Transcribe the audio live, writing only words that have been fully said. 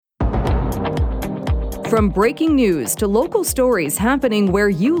From breaking news to local stories happening where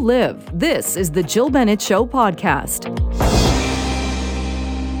you live, this is the Jill Bennett Show podcast.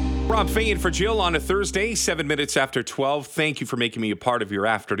 Rob Fay in for Jill on a Thursday, 7 minutes after 12. Thank you for making me a part of your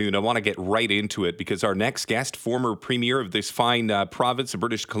afternoon. I want to get right into it because our next guest, former premier of this fine province of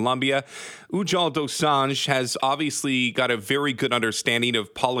British Columbia, Ujjal Dosanjh, has obviously got a very good understanding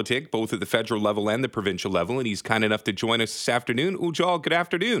of politics, both at the federal level and the provincial level, and he's kind enough to join us this afternoon. Ujjal, good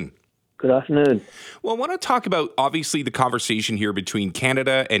afternoon. Good afternoon. Well, I want to talk about, obviously, the conversation here between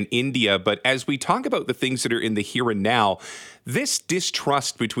Canada and India, but as we talk about the things that are in the here and now, this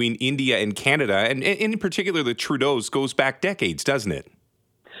distrust between India and Canada, and in particular the Trudeaus, goes back decades, doesn't it?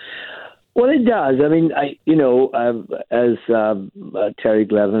 Well, it does. I mean, as Terry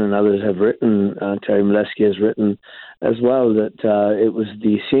Glevin and others have written, Terry Molesky has written as well, that it was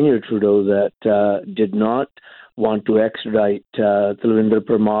the senior Trudeau that did not want to extradite Talvinder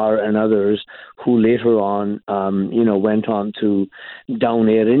Parmar and others who later on, went on to down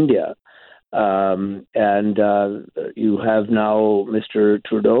Air India. And you have now Mr.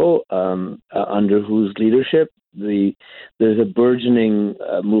 Trudeau, under whose leadership there's a burgeoning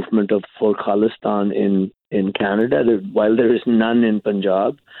movement for Khalistan in Canada, while there is none in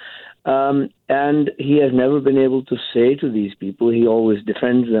Punjab. And he has never been able to say to these people, he always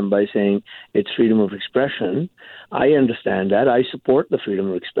defends them by saying it's freedom of expression. I understand that. I support the freedom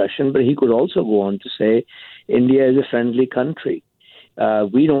of expression, but he could also go on to say India is a friendly country.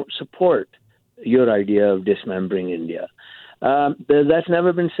 We don't support your idea of dismembering India. That's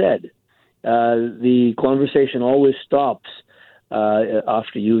never been said. The conversation always stops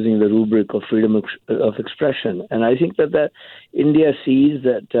after using the rubric of freedom of expression. And I think that India sees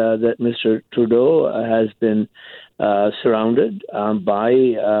that Mr. Trudeau has been surrounded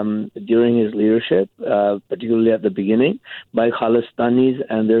during his leadership, particularly at the beginning, by Khalistanis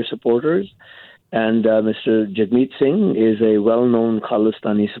and their supporters. And Mr. Jagmeet Singh is a well-known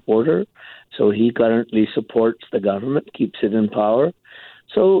Khalistani supporter, so he currently supports the government, keeps it in power.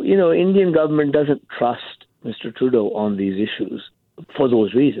 So, Indian government doesn't trust Mr. Trudeau on these issues for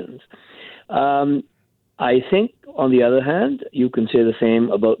those reasons. I think, on the other hand, you can say the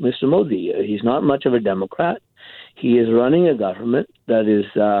same about Mr. Modi. He's not much of a Democrat. He is running a government that is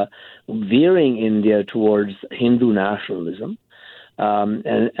veering India towards Hindu nationalism.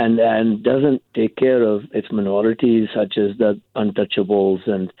 And doesn't take care of its minorities, such as the untouchables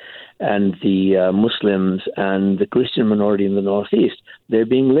and the Muslims and the Christian minority in the Northeast. They're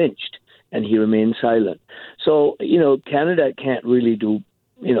being lynched, and he remains silent. So, Canada can't really do,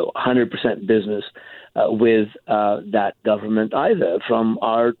 100% business with that government either from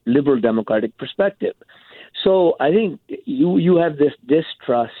our liberal democratic perspective. So I think you have this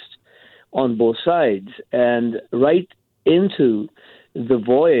distrust on both sides, and right into the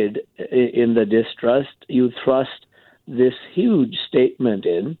void in the distrust, you thrust this huge statement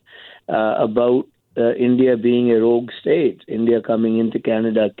in about India being a rogue state, India coming into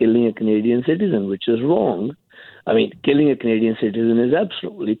Canada, killing a Canadian citizen, which is wrong. I mean, killing a Canadian citizen is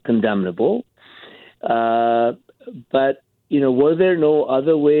absolutely condemnable. But, were there no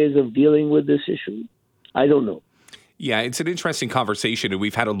other ways of dealing with this issue? I don't know. Yeah, it's an interesting conversation, and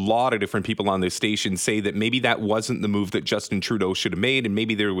we've had a lot of different people on this station say that maybe that wasn't the move that Justin Trudeau should have made, and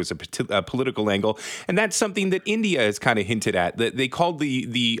maybe there was a political angle, and that's something that India has kind of hinted at. That they called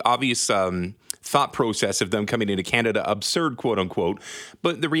the obvious thought process of them coming into Canada absurd, quote unquote.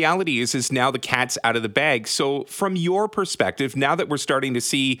 But the reality is now the cat's out of the bag. So from your perspective, now that we're starting to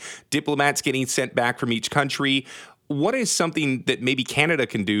see diplomats getting sent back from each country, what is something that maybe Canada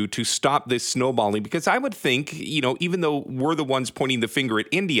can do to stop this snowballing? Because I would think, even though we're the ones pointing the finger at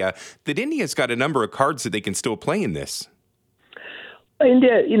India, that India's got a number of cards that they can still play in this.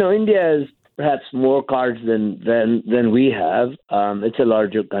 India has perhaps more cards than we have. It's a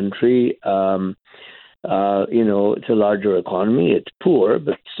larger country. It's a larger economy. It's poor,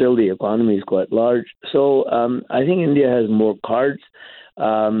 but still the economy is quite large. So I think India has more cards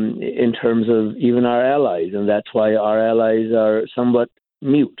in terms of even our allies, and that's why our allies are somewhat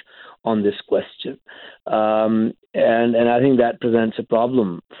mute on this question. And I think that presents a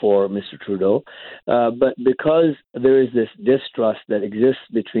problem for Mr. Trudeau. But because there is this distrust that exists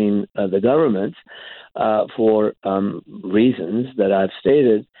between the governments for reasons that I've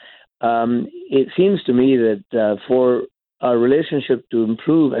stated, it seems to me that for our relationship to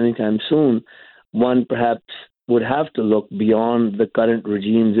improve anytime soon, one perhaps would have to look beyond the current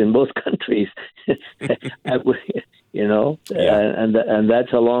regimes in both countries, and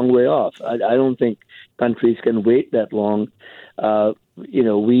that's a long way off. I don't think countries can wait that long. The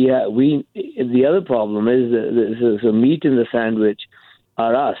other problem is that the meat in the sandwich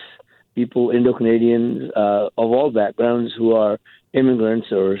are us, people, Indo-Canadians of all backgrounds who are immigrants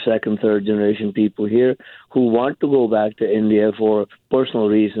or second, third generation people here who want to go back to India for personal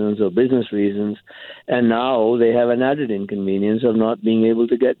reasons or business reasons, and now they have an added inconvenience of not being able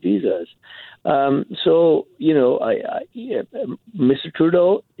to get visas. So, Mr.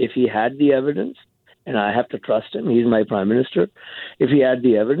 Trudeau, if he had the evidence, and I have to trust him, he's my prime minister, if he had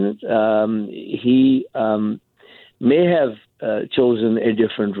the evidence, he may have chosen a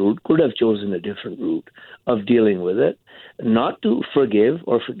different route, could have chosen a different route of dealing with it, not to forgive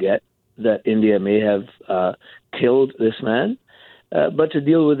or forget that India may have killed this man, but to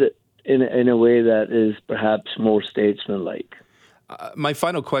deal with it in a way that is perhaps more statesmanlike. My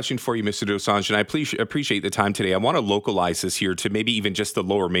final question for you, Mr. Dosanjh, and I appreciate the time today. I want to localize this here to maybe even just the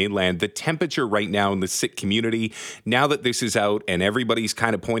Lower Mainland. The temperature right now in the Sikh community, now that this is out and everybody's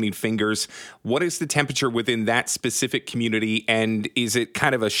kind of pointing fingers, what is the temperature within that specific community? And is it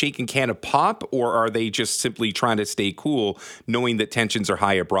kind of a shaken can of pop, or are they just simply trying to stay cool, knowing that tensions are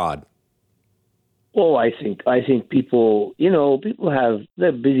high abroad? Oh, I think people, people have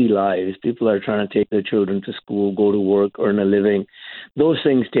their busy lives. People are trying to take their children to school, go to work, earn a living. Those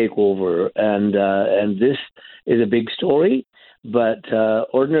things take over, and this is a big story. But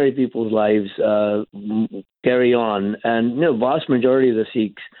ordinary people's lives carry on, and vast majority of the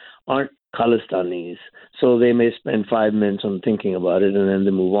Sikhs aren't Khalistanis, so they may spend 5 minutes on thinking about it, and then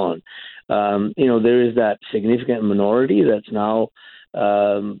they move on. There is that significant minority that's now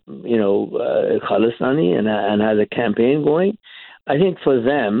Khalistani and has a campaign going. I think for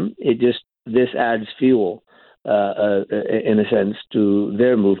them, this adds fuel, in a sense, to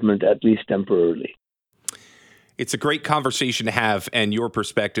their movement, at least temporarily. It's a great conversation to have, and your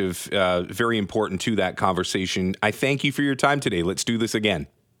perspective very important to that conversation. I thank you for your time today. Let's do this again.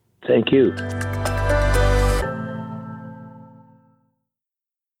 Thank you.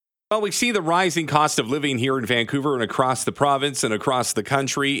 Well, we see the rising cost of living here in Vancouver and across the province and across the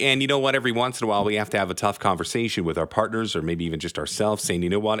country. And you know what? Every once in a while, we have to have a tough conversation with our partners or maybe even just ourselves saying, you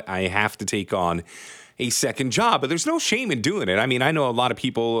know what? I have to take on a second job. But there's no shame in doing it. I mean, I know a lot of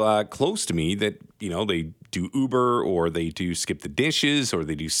people close to me that, they do Uber or they do skip the dishes or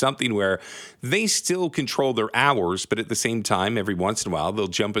they do something where they still control their hours. But at the same time, every once in a while, they'll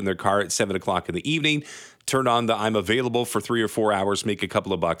jump in their car at 7 o'clock in the evening, turn on the I'm available for 3 or 4 hours, make a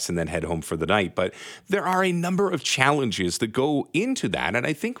couple of bucks, and then head home for the night. But there are a number of challenges that go into that. And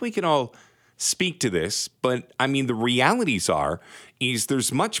I think we can all speak to this. But I mean, the realities is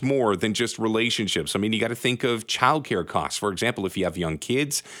there's much more than just relationships. I mean, you got to think of childcare costs. For example, if you have young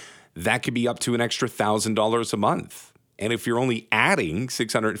kids, that could be up to an extra $1,000 a month. And if you're only adding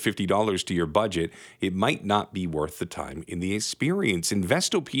 $650 to your budget, it might not be worth the time in the experience.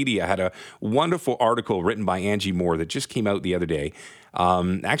 Investopedia had a wonderful article written by Angie Moore that just came out the other day.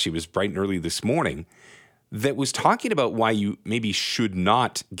 Actually, it was bright and early this morning, that was talking about why you maybe should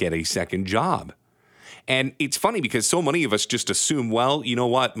not get a second job. And it's funny because so many of us just assume, well, you know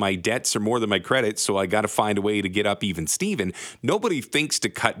what, my debts are more than my credits, so I got to find a way to get up even Steven. Nobody thinks to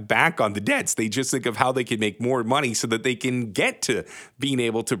cut back on the debts. They just think of how they can make more money so that they can get to being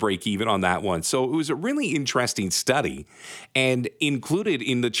able to break even on that one. So it was a really interesting study, and included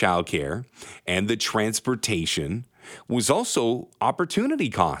in the childcare and the transportation was also opportunity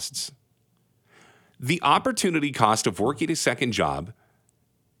costs. The opportunity cost of working a second job.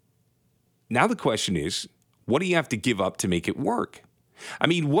 Now the question is, what do you have to give up to make it work? I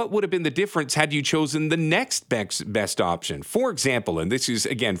mean, what would have been the difference had you chosen the next best option? For example, and this is,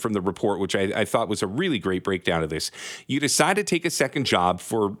 again, from the report, which I thought was a really great breakdown of this. You decide to take a second job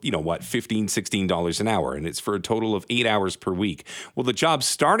for, $15, $16 an hour, and it's for a total of 8 hours per week. Well, the job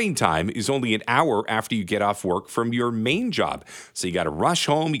starting time is only an hour after you get off work from your main job. So you got to rush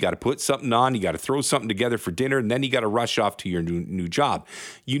home, you got to put something on, you got to throw something together for dinner, and then you got to rush off to your new job.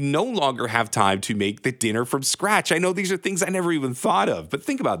 You no longer have time to make the dinner from scratch. I know these are things I never even thought of, but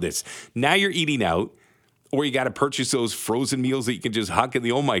think about this. Now you're eating out, or you got to purchase those frozen meals that you can just huck in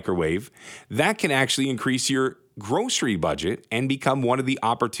the old microwave. That can actually increase your grocery budget and become one of the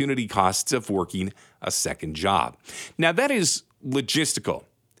opportunity costs of working a second job. Now, that is logistical.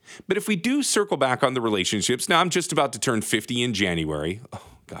 But if we do circle back on the relationships, now I'm just about to turn 50 in January. Oh,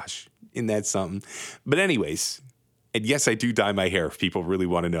 gosh, isn't that something? But anyways, and yes, I do dye my hair if people really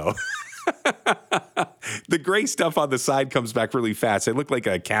want to know. The gray stuff on the side comes back really fast. I look like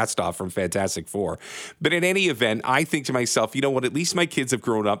a cast off from Fantastic Four. But in any event, I think to myself, you know what? At least my kids have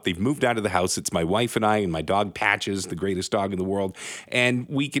grown up. They've moved out of the house. It's my wife and I and my dog Patches, the greatest dog in the world. And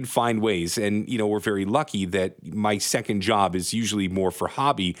we can find ways. And, we're very lucky that my second job is usually more for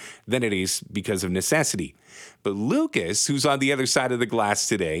hobby than it is because of necessity. But Lucas, who's on the other side of the glass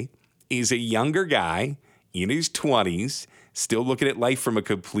today, is a younger guy in his 20s, still looking at life from a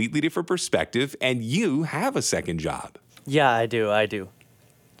completely different perspective, and you have a second job. Yeah, I do.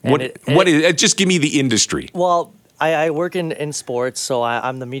 What is? Just give me the industry. Well, I work in sports, so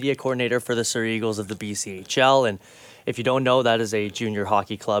I'm the media coordinator for the Surrey Eagles of the BCHL, and if you don't know, that is a junior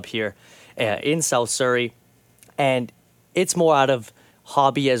hockey club here in South Surrey, and it's more out of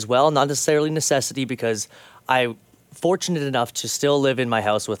hobby as well, not necessarily necessity, because I'm fortunate enough to still live in my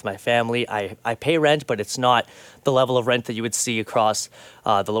house with my family. I pay rent, but it's not the level of rent that you would see across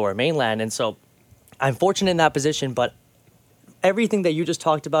the Lower Mainland, and so I'm fortunate in that position, but everything that you just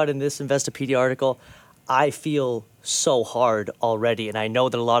talked about in this Investopedia article, I feel so hard already, and I know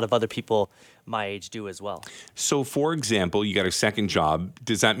that a lot of other people my age do as well. So, for example, you got a second job.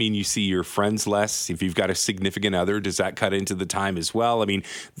 Does that mean you see your friends less? If you've got a significant other, does that cut into the time as well? I mean,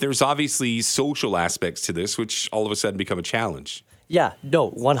 there's obviously social aspects to this, which all of a sudden become a challenge. Yeah,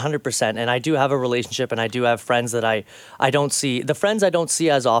 no, 100%. And I do have a relationship, and I do have friends that I don't see. The friends I don't see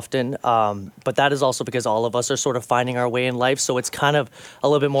as often, but that is also because all of us are sort of finding our way in life. So it's kind of a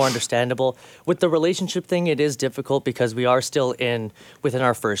little bit more understandable. With the relationship thing, it is difficult because we are still within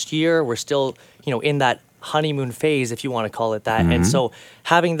our first year. We're still, in that honeymoon phase, if you want to call it that. Mm-hmm. And so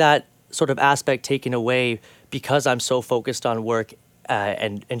having that sort of aspect taken away because I'm so focused on work,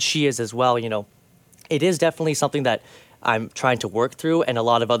 and she is as well, it is definitely something that I'm trying to work through, and a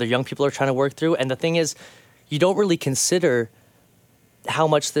lot of other young people are trying to work through. And the thing is, you don't really consider how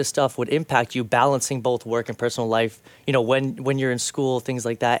much this stuff would impact you balancing both work and personal life, when you're in school, things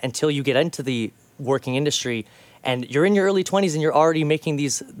like that, until you get into the working industry and you're in your early 20s and you're already making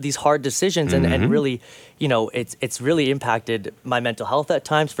these hard decisions. Mm-hmm. and really, it's really impacted my mental health at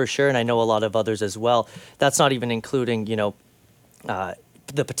times for sure. And I know a lot of others as well. That's not even including,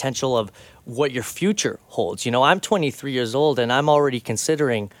 the potential of what your future holds. I'm 23 years old and I'm already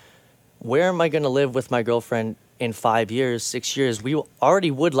considering, where am I going to live with my girlfriend in 5 years, 6 years? We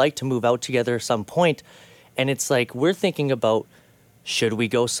already would like to move out together at some point. And it's like, we're thinking about, should we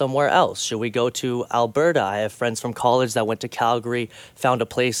go somewhere else? Should we go to Alberta? I have friends from college that went to Calgary, found a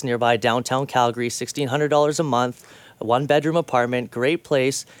place nearby downtown Calgary, $1,600 a month, a 1-bedroom apartment, great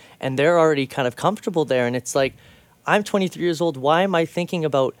place. And they're already kind of comfortable there. And it's like, I'm 23 years old. Why am I thinking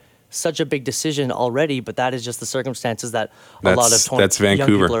about such a big decision already? But that is just the circumstances that a lot of young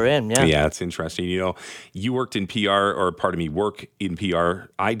people are in. Yeah, it's interesting. You worked in PR, work in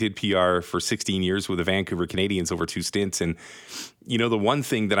PR. I did PR for 16 years with the Vancouver Canadians over 2 stints. And, the one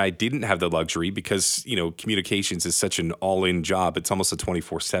thing that I didn't have the luxury, because, communications is such an all-in job, it's almost a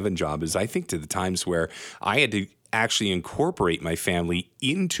 24/7 job, is I think to the times where I had to actually incorporate my family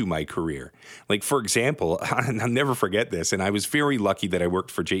into my career. Like, for example, I'll never forget this, and I was very lucky that I worked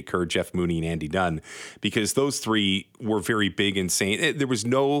for Jake Kerr, Jeff Mooney, and Andy Dunn, because those three were very big and saying there was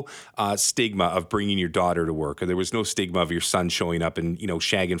no stigma of bringing your daughter to work, or there was no stigma of your son showing up and,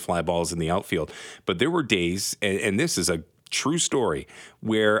 shagging fly balls in the outfield. But there were days, and this is a true story,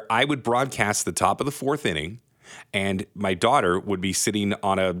 where I would broadcast the top of the 4th inning, and my daughter would be sitting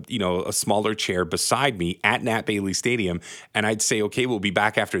on a smaller chair beside me at Nat Bailey Stadium. And I'd say, okay, we'll be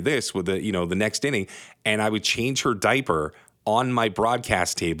back after this with the next inning. And I would change her diaper on my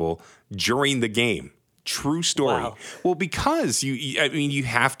broadcast table during the game. True story. Wow. Well, because you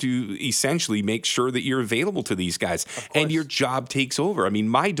have to essentially make sure that you're available to these guys, and your job takes over. I mean,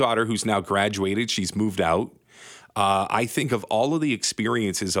 my daughter, who's now graduated, she's moved out. I think of all of the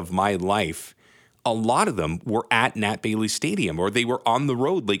experiences of my life, a lot of them were at Nat Bailey Stadium, or they were on the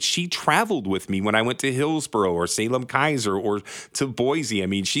road. Like, she traveled with me when I went to Hillsborough or Salem Kaiser or to Boise. I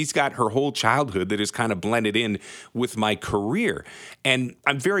mean, she's got her whole childhood that is kind of blended in with my career. And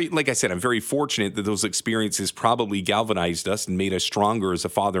I'm very fortunate that those experiences probably galvanized us and made us stronger as a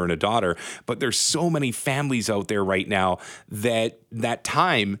father and a daughter. But there's so many families out there right now that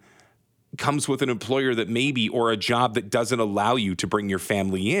time comes with an employer that maybe, or a job that doesn't allow you to bring your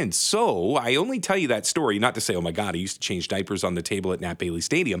family in. So I only tell you that story, not to say, oh my God, I used to change diapers on the table at Nat Bailey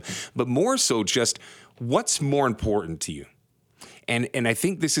Stadium, but more so just what's more important to you? And I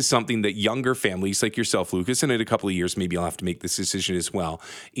think this is something that younger families like yourself, Lucas, and in a couple of years, maybe I'll have to make this decision as well,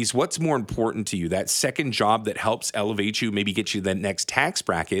 is what's more important to you? That second job that helps elevate you, maybe get you that next tax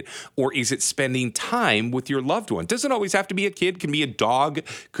bracket, or is it spending time with your loved one? Doesn't always have to be a kid, can be a dog,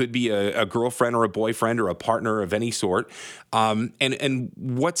 could be a girlfriend or a boyfriend or a partner of any sort. And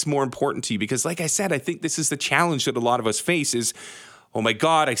what's more important to you? Because like I said, I think this is the challenge that a lot of us face is, oh my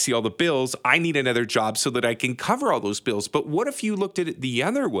God, I see all the bills. I need another job so that I can cover all those bills. But what if you looked at it the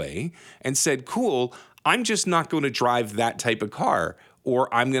other way and said, cool, I'm just not going to drive that type of car,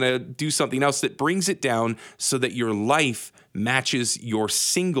 or I'm going to do something else that brings it down so that your life matches your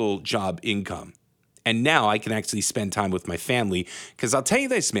single job income. And now I can actually spend time with my family, because I'll tell you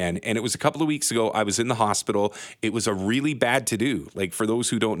this, man, and it was a couple of weeks ago, I was in the hospital. It was a really bad to-do. Like, for those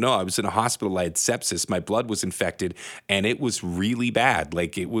who don't know, I was in a hospital. I had sepsis. My blood was infected, and it was really bad.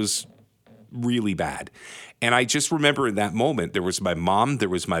 Like, it was really bad. And I just remember in that moment, there was my mom, there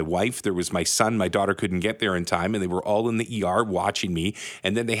was my wife, there was my son. My daughter couldn't get there in time, and they were all in the ER watching me.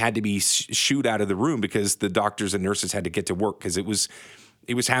 And then they had to be shooed out of the room because the doctors and nurses had to get to work, because it was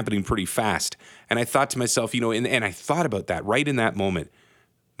happening pretty fast. And I thought to myself, and I thought about that right in that moment.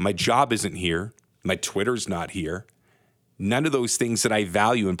 My job isn't here. My Twitter's not here. None of those things that I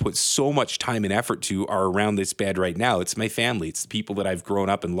value and put so much time and effort to are around this bed right now. It's my family. It's the people that I've grown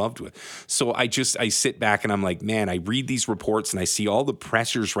up and loved with. So I sit back and I'm like, man, I read these reports and I see all the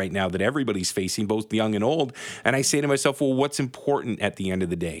pressures right now that everybody's facing, both young and old. And I say to myself, well, what's important at the end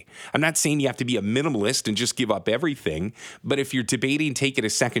of the day? I'm not saying you have to be a minimalist and just give up everything. But if you're debating taking a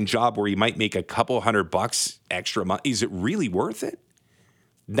second job where you might make a couple $100 extra a month, is it really worth it?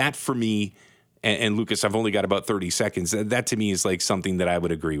 That for me, and Lucas, I've only got about 30 seconds. That to me is like something that I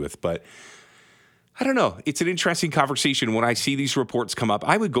would agree with. But I don't know. It's an interesting conversation. When I see these reports come up,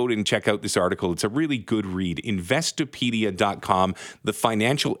 I would go and check out this article. It's a really good read. Investopedia.com, The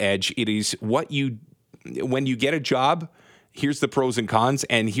Financial Edge. It is when you get a job, here's the pros and cons,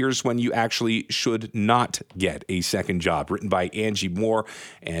 and here's when you actually should not get a second job. Written by Angie Moore.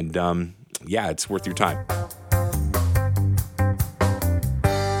 And it's worth your time.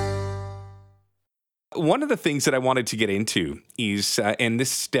 One of the things that I wanted to get into is, and this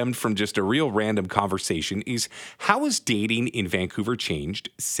stemmed from just a real random conversation, is how has dating in Vancouver changed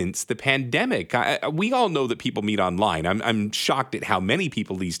since the pandemic? We all know that people meet online. I'm shocked at how many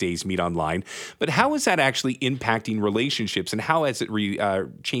people these days meet online, but how is that actually impacting relationships, and how has it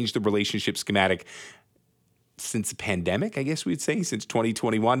changed the relationship schematic since the pandemic, I guess we'd say, since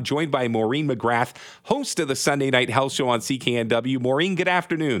 2021? Joined by Maureen McGrath, host of the Sunday Night Health Show on CKNW. Maureen, good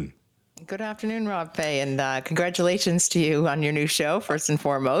afternoon. Good afternoon, Rob Fay, and congratulations to you on your new show, first and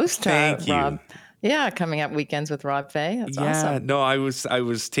foremost. Thank you. Rob, coming up Weekends with Rob Fay. That's awesome. No, I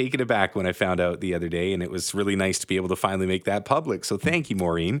was taken aback when I found out the other day, and it was really nice to be able to finally make that public. So thank you,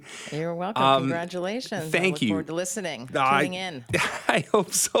 Maureen. You're welcome. Congratulations. Thank you. I look forward to listening, tuning in. I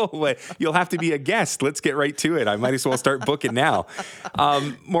hope so. You'll have to be a guest. Let's get right to it. I might as well start booking now.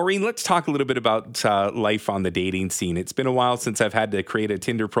 Maureen, let's talk a little bit about life on the dating scene. It's been a while since I've had to create a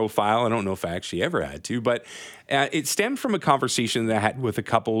Tinder profile. I don't know if I actually ever had to, but it stemmed from a conversation that I had with a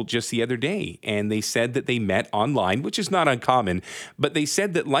couple just the other day, and they said that they met online, which is not uncommon, but they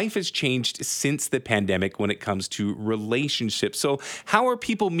said that life has changed since the pandemic when it comes to relationships. So how are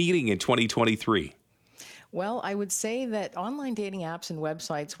people meeting in 2023? Well, I would say that online dating apps and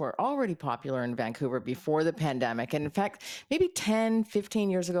websites were already popular in Vancouver before the pandemic. And in fact, maybe 10, 15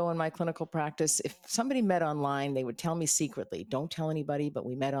 years ago in my clinical practice, if somebody met online, they would tell me secretly, don't tell anybody, but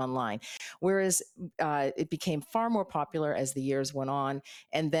we met online. Whereas it became far more popular as the years went on.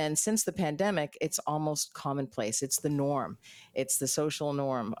 And then since the pandemic, it's almost commonplace. It's the norm. It's the social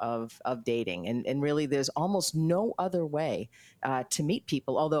norm of dating. And really, there's almost no other way to meet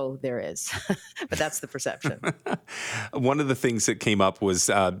people, although there is. But that's the perception. One of the things that came up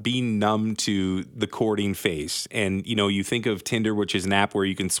was being numb to the courting phase. And, you think of Tinder, which is an app where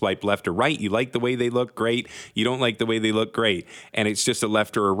you can swipe left or right. You like the way they look, great. You don't like the way they look, great. And it's just a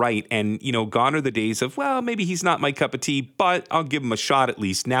left or a right. And, gone are the days of, well, maybe he's not my cup of tea, but I'll give him a shot at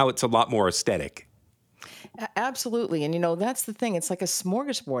least. Now it's a lot more aesthetic. Absolutely. And, that's the thing. It's like a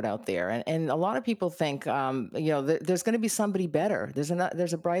smorgasbord out there. And a lot of people think, there's going to be somebody better.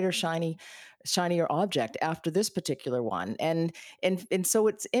 There's a brighter, shinier object after this particular one. And so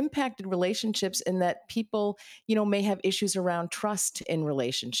it's impacted relationships in that people, may have issues around trust in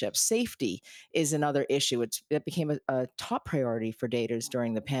relationships. Safety is another issue. It became a top priority for daters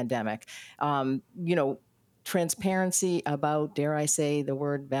during the pandemic. Transparency about, dare I say, the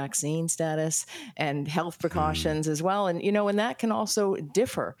word vaccine status and health precautions as well. And, and that can also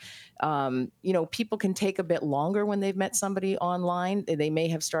differ. People can take a bit longer when they've met somebody online. They may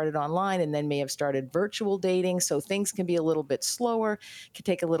have started online and then may have started virtual dating. So things can be a little bit slower, can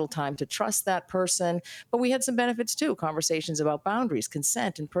take a little time to trust that person. But we had some benefits too. Conversations about boundaries,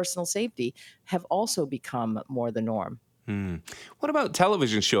 consent, and personal safety have also become more the norm. What about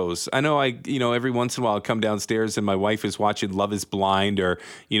television shows? I know every once in a while I come downstairs and my wife is watching Love is Blind or,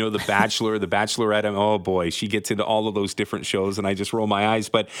 The Bachelor, The Bachelorette. Oh boy, she gets into all of those different shows and I just roll my eyes.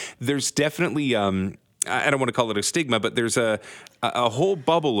 But there's definitely, I don't want to call it a stigma, but there's a whole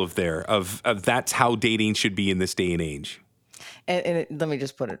bubble of that's how dating should be in this day and age. let me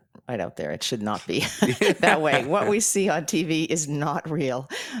just put it right out there. It should not be that way. What we see on TV is not real.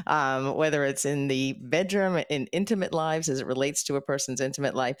 Whether it's in the bedroom, in intimate lives, as it relates to a person's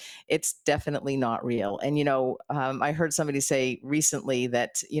intimate life, it's definitely not real. And, I heard somebody say recently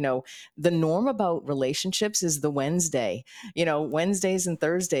that, the norm about relationships is the Wednesday, Wednesdays and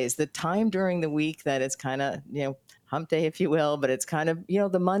Thursdays, the time during the week that it's kind of, hump day, if you will, but it's kind of,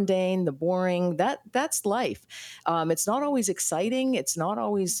 the mundane, the boring, that's life. It's not always exciting. It's not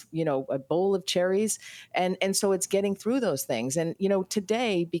always, a bowl of cherries. And so it's getting through those things. And,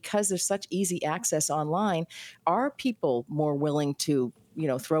 today, because there's such easy access online, are people more willing to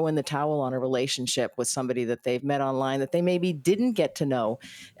throw in the towel on a relationship with somebody that they've met online that they maybe didn't get to know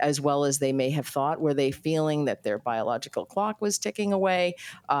as well as they may have thought? Were they feeling that their biological clock was ticking away,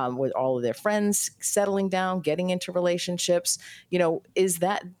 with all of their friends settling down, getting into relationships?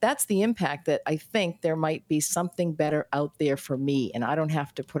 That's the impact that I think there might be something better out there for me, and I don't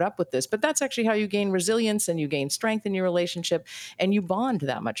have to put up with this. But that's actually how you gain resilience and you gain strength in your relationship and you bond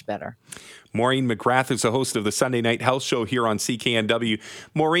that much better. Maureen McGrath is the host of the Sunday Night Health Show here on CKNW.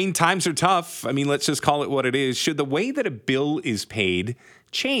 Maureen, times are tough. I mean, let's just call it what it is. Should the way that a bill is paid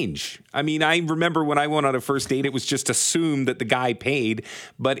change? I mean, I remember when I went on a first date, it was just assumed that the guy paid.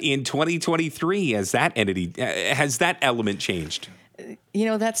 But in 2023, has that element changed?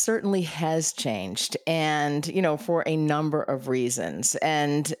 That certainly has changed, and, for a number of reasons.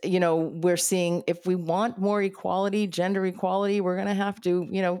 And, we're seeing if we want more equality, gender equality, we're going to have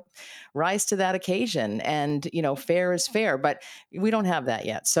to, rise to that occasion. And, fair is fair, but we don't have that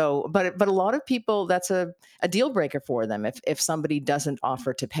yet. So, but a lot of people, that's a deal breaker for them if somebody doesn't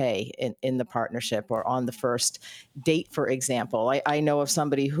offer to pay in the partnership or on the first date, for example. I know of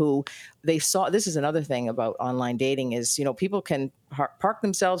somebody who they saw, this is another thing about online dating is, people can park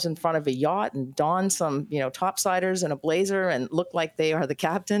themselves in front of a yacht and don some, topsiders and a blazer and look like they are the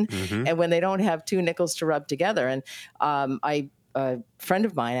captain. Mm-hmm. And when they don't have two nickels to rub together. And a friend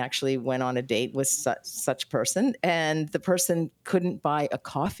of mine actually went on a date with such person, and the person couldn't buy a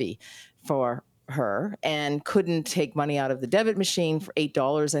coffee for her and couldn't take money out of the debit machine for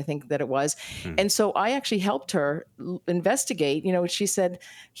 $8, I think that it was. And so I actually helped her investigate. She said,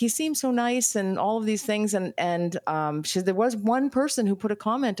 he seemed so nice and all of these things. And she said, there was one person who put a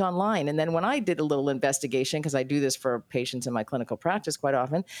comment online. And then when I did a little investigation, because I do this for patients in my clinical practice quite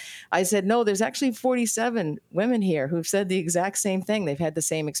often, I said, no, there's actually 47 women here who've said the exact same thing. They've had the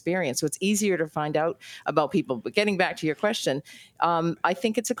same experience. So it's easier to find out about people. But getting back to your question, I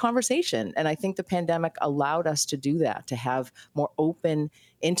think it's a conversation. And I think the pandemic allowed us to do that, to have more open,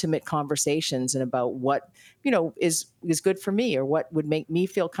 intimate conversations and about what, is good for me, or what would make me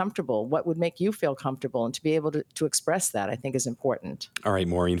feel comfortable, what would make you feel comfortable, and to be able to express that, I think, is important. All right,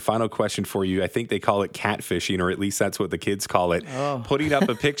 Maureen, final question for you. I think they call it catfishing, or at least that's what the kids call it. Oh. Putting up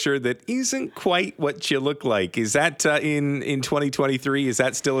a picture that isn't quite what you look like. Is that in 2023, is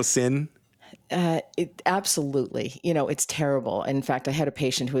that still a sin? Absolutely. It's terrible. In fact, I had a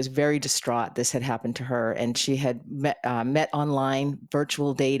patient who was very distraught. This had happened to her, and she had met online,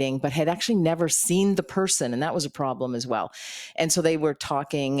 virtual dating, but had actually never seen the person. And that was a problem as well. And so they were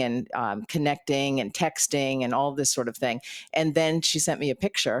talking and connecting and texting and all this sort of thing. And then she sent me a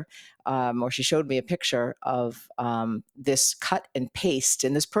picture. Or she showed me a picture of this cut and paste.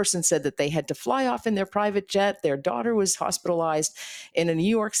 And this person said that they had to fly off in their private jet. Their daughter was hospitalized in a New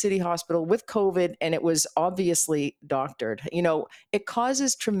York City hospital with COVID, and it was obviously doctored. It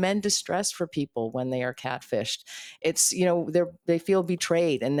causes tremendous stress for people when they are catfished. It's, they feel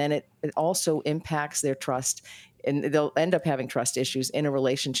betrayed, and then it also impacts their trust. And they'll end up having trust issues in a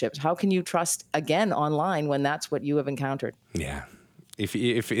relationship. How can you trust again online when that's what you have encountered? Yeah. If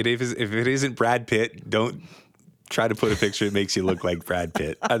it isn't Brad Pitt, don't try to put a picture that makes you look like Brad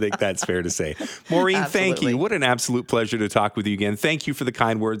Pitt. I think that's fair to say. Maureen, Absolutely. Thank you. What an absolute pleasure to talk with you again. Thank you for the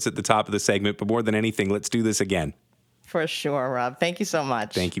kind words at the top of the segment, but more than anything, let's do this again. For sure, Rob. Thank you so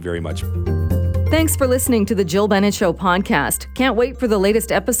much. Thank you very much. Thanks for listening to the Jill Bennett Show podcast. Can't wait for the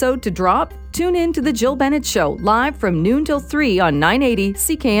latest episode to drop? Tune in to the Jill Bennett Show live from noon till 3 on 980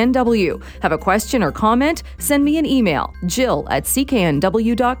 CKNW. Have a question or comment? Send me an email, jill@cknw.com.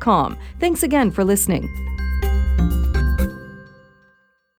 Thanks again for listening.